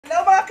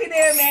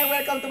Kineme!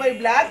 Welcome to my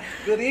vlog.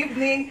 Good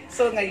evening.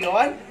 So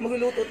ngayon,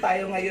 magluluto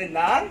tayo ngayon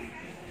ng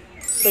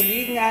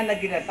tulingan na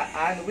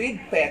ginataang with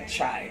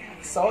pechay.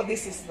 So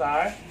this is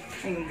our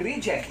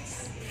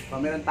ingredients. So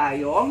meron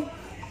tayong,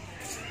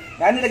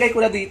 nilagay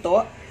ko na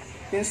dito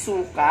yung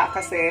suka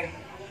kasi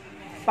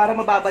para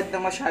mababad na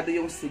masyado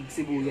yung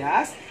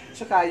sibuyas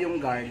tsaka yung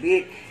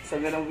garlic. So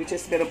meron, which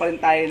is meron pa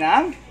rin tayo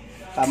ng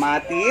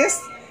kamatis,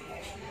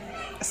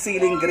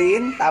 ceiling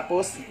green,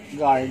 tapos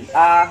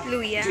luya.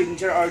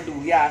 Ginger or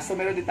luya. So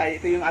meron din tayo,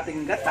 ito yung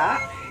ating gata,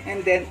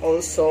 and then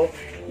also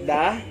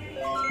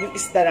yung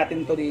isda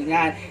natin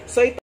tulingan.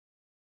 So ito,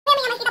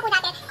 makikita po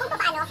natin kung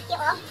paano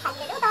yung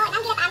pagluluto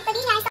ng ginataang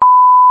tulingan.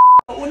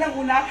 So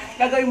unang-una,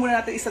 gagawin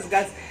muna natin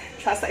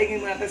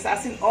sasaingin muna natin sa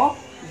asin o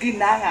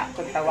ginanga,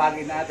 kung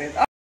tawagin natin.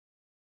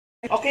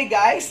 Okay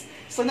guys,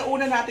 so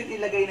nauna natin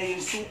ilagay na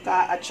yung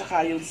suka at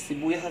saka yung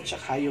sibuyas at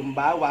saka yung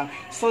bawang.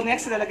 So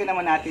next ilalagay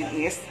naman natin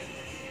is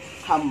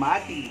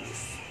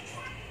kamatis.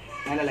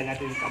 Nalalagay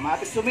natin yung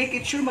kamatis. So make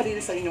it sure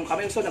malinis ang inyong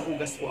kamay. So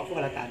nagugas po ako,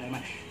 halata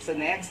naman. So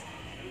next,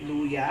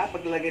 luya.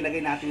 Paglalagay-lagay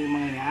natin yung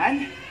mga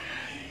yan.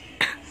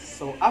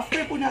 So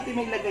after po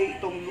natin maglagay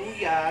itong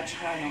luya,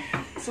 tsaka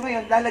so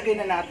ngayon, lalagay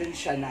na natin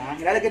siya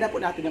nilalagay na po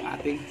natin yung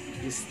ating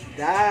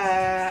isda.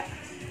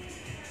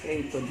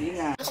 Okay, ito din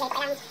nga.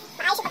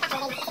 Maayos yung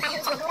pagkakalagay kasi parang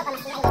siya maguro pa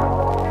mas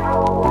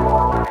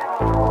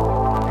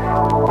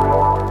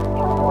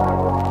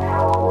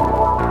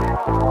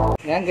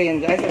yan, ganyan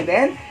guys. And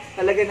then,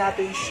 lalagyan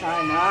natin siya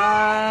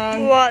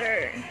ng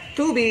water.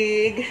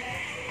 Tubig.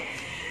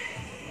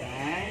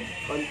 Yan,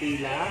 konti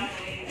lang.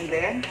 And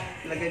then,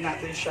 lagyan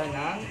natin siya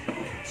ng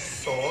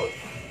salt.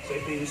 So,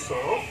 ito yung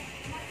salt.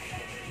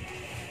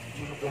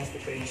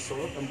 Naka-plastic pa yung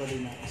salt. Ang bali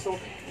na. So,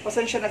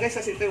 pasensya na guys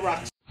kasi ito yung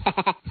rock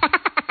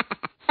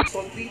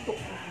salt dito.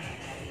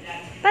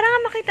 Para nga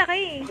makita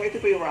kayo eh. Okay, ito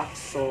po yung rock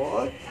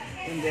salt.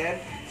 And then,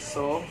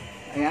 so,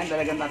 ayan,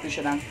 lalagyan natin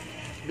siya ng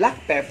black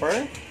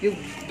pepper. Yung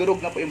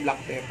durog na po yung black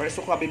pepper.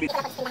 So, kabibig. Dito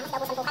na po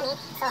naubusan po kami.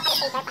 So, hot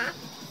paper pa.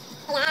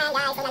 Ayan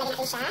guys, so nalagyan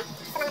natin siya.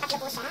 So, mga tatlo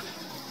po siya.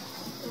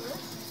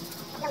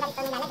 Tatlong ganito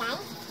nilalagay.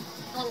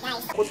 Ayan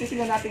guys. Kung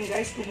titignan natin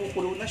guys,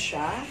 kumukulo na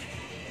siya.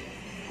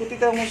 Kung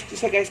titignan mo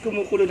siya guys,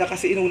 kumukulo na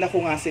kasi inuna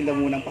ko nga sila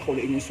munang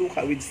pakuluin yung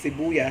suka with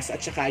sibuyas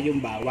at saka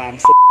yung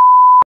bawang. So,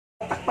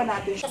 takpan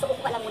natin siya. So,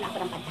 kukuha lang muna ako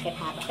ng pagtakip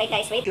ha. Okay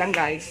guys, wait. Lang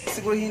guys.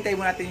 Siguro hintay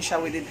mo natin siya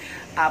within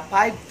 5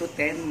 to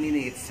 10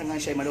 minutes hanggang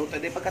siya maluto.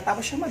 Then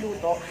pagkatapos siya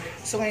maluto,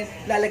 so ngayon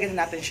lalagyan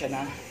natin siya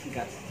ng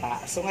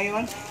gata. So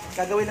ngayon,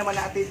 gagawin naman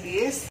natin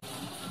is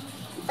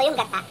So yung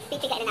gata,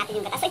 titigain na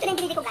natin yung gata. So ito na yung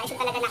binili ko guys,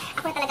 yung talaga na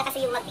ako na talaga kasi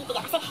yung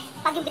magtitiga. Kasi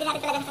pag yung binili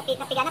natin talaga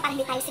na piga na parang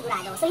hindi tayo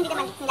sigurado. So hindi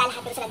naman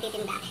nilalahat pero sa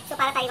nagtitinda. So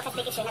para tayo kasi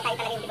make sure na tayo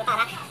talaga yung dito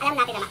para alam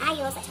natin na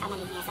maayos at saka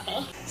malinis, okay?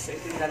 so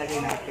ito yung lalagay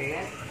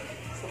natin.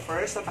 So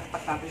first,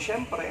 tataktak natin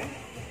syempre.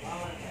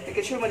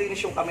 Make sure malinis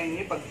yung kamay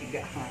niyo pag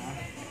piga ha.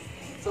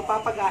 So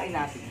papagain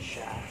natin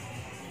siya.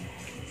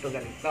 So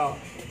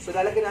ganito. So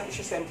lalagyan natin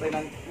siya siyempre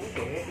ng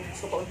tubig.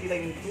 So kaunti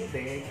lang yung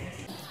tubig.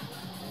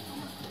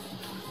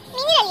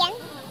 Mineral yan?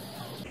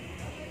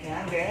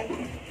 Yan, then,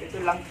 ito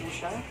lang po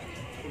siya.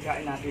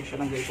 Pagain natin siya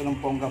ng ganito ng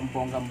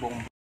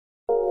bonggang-bonggang.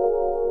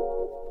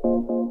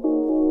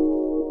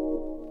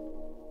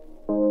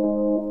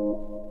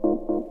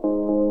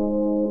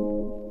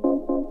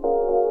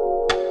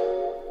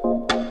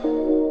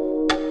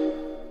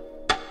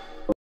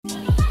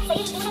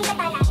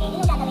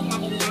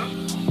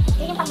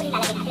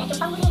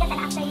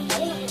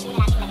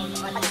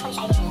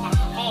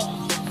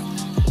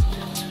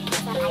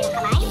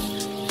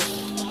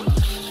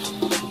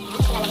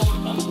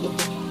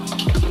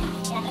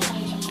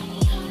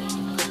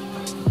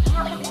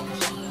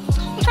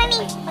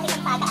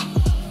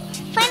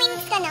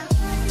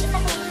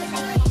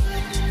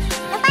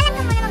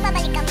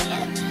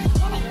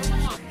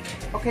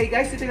 Okay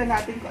guys, ito lang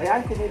natin. Ayan,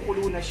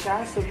 kumukulo na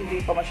siya. So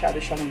hindi pa masyado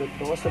siyang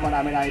luto. So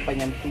marami-rami pa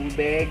niyang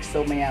tubig.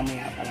 So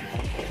maya-maya pa lang.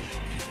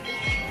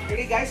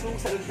 Okay guys,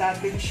 buksan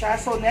natin siya.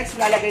 So next,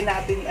 lalagay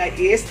natin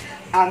is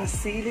ang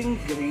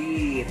ceiling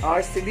green.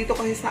 Or dito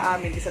kasi sa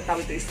amin, isa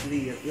tawag ito is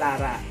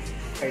Lara.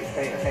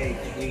 Kay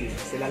green.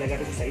 So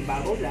lalagay natin sa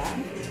ibabaw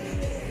lang.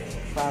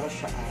 Para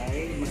siya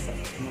ay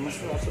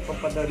masarap. So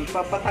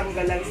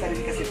papatanggalan sa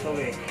rin kasi ito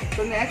eh.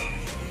 So next,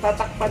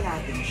 tatakpan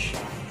natin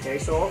siya. Okay,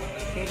 so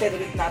hintay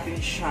ulit natin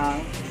siyang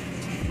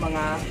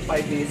mga 5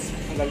 minutes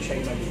hanggang siya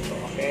ay maluto.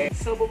 Okay?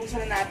 So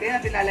bubuksan na natin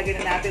at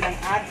ilalagay na natin ang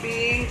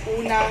ating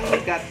unang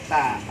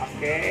gata.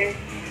 Okay?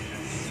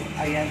 So,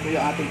 ayan po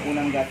yung ating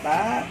unang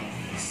gata.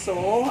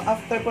 So,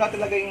 after po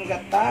natin lagay yung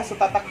gata, so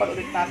tatakpan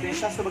ulit natin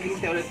siya. So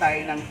maghihintay ulit tayo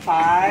ng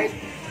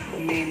 5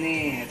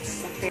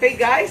 minutes. Okay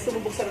guys, so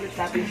bubuksan ulit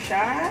natin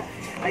siya.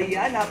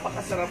 Ayan,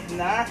 napakasarap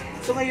na.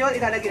 So ngayon,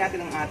 ilalagay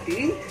natin ang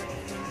ating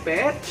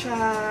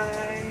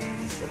pechay.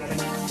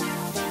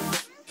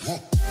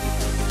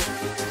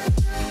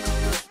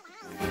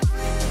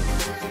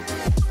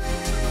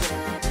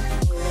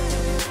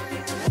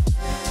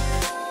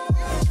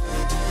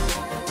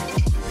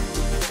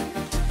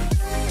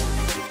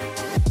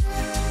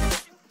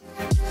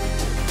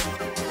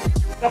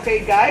 So,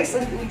 Okay guys,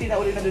 unti-unti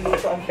na ulit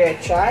naluluto ang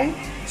pechay.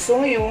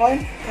 So ngayon,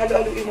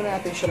 halo-haluin muna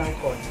natin siya ng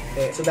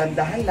konti. So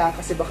dandahan lang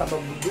kasi baka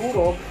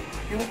magdurog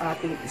yung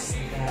ating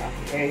isda.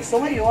 Okay, so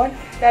ngayon,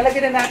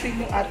 lalagyan na natin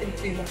yung ating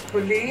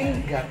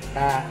pinuling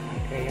gata.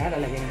 Okay, yan,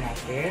 lalagyan na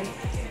natin.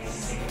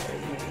 So,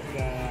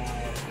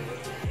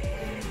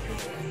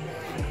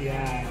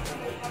 yan.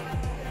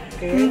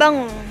 Okay. Ang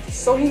bango.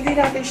 So hindi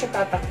natin siya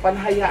tatakpan,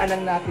 hayaan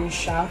lang natin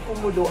siyang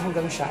kumulo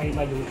hanggang siya ay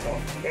maluto.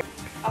 Okay?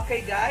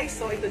 Okay guys,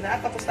 so ito na,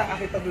 tapos na ang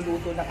aking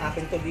pagluluto ng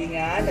aking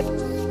tulingan.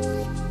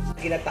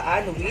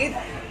 Ginataan with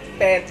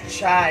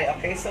pechay.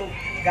 Okay, so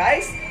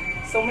guys,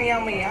 so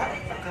maya-maya,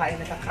 kakain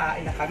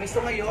na kami. So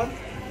ngayon,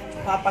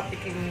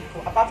 papatikim ko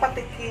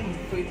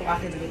itong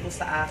aking niluto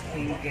sa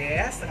aking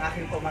guest, ang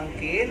aking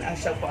pamangkin, ang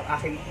siya po ang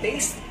aking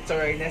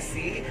taster na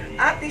si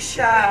Ate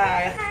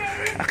Shay.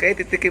 Okay,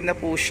 titikim na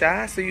po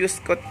siya. So use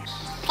ko.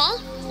 Okay,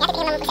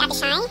 titikim naman po si Ate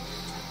Shay.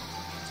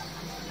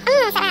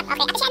 Sarap.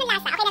 Okay, Ate Shay, anong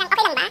lasa? Okay lang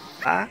ba?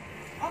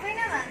 Okay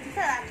naman,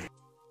 sarap.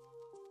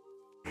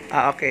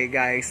 Okay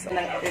guys.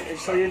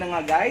 So yun na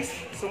nga guys.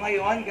 So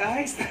ngayon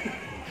guys,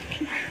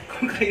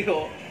 kung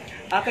kayo,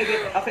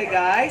 okay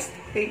guys,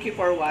 thank you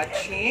for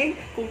watching.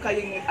 Kung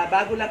kayo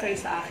bago lang kayo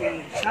sa aking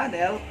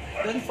channel,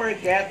 don't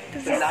forget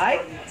to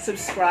like,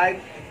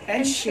 subscribe,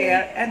 and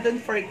share, and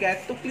don't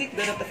forget to click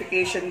the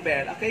notification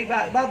bell. Okay,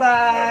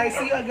 bye-bye!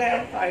 See you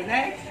again for our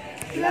next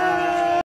vlog!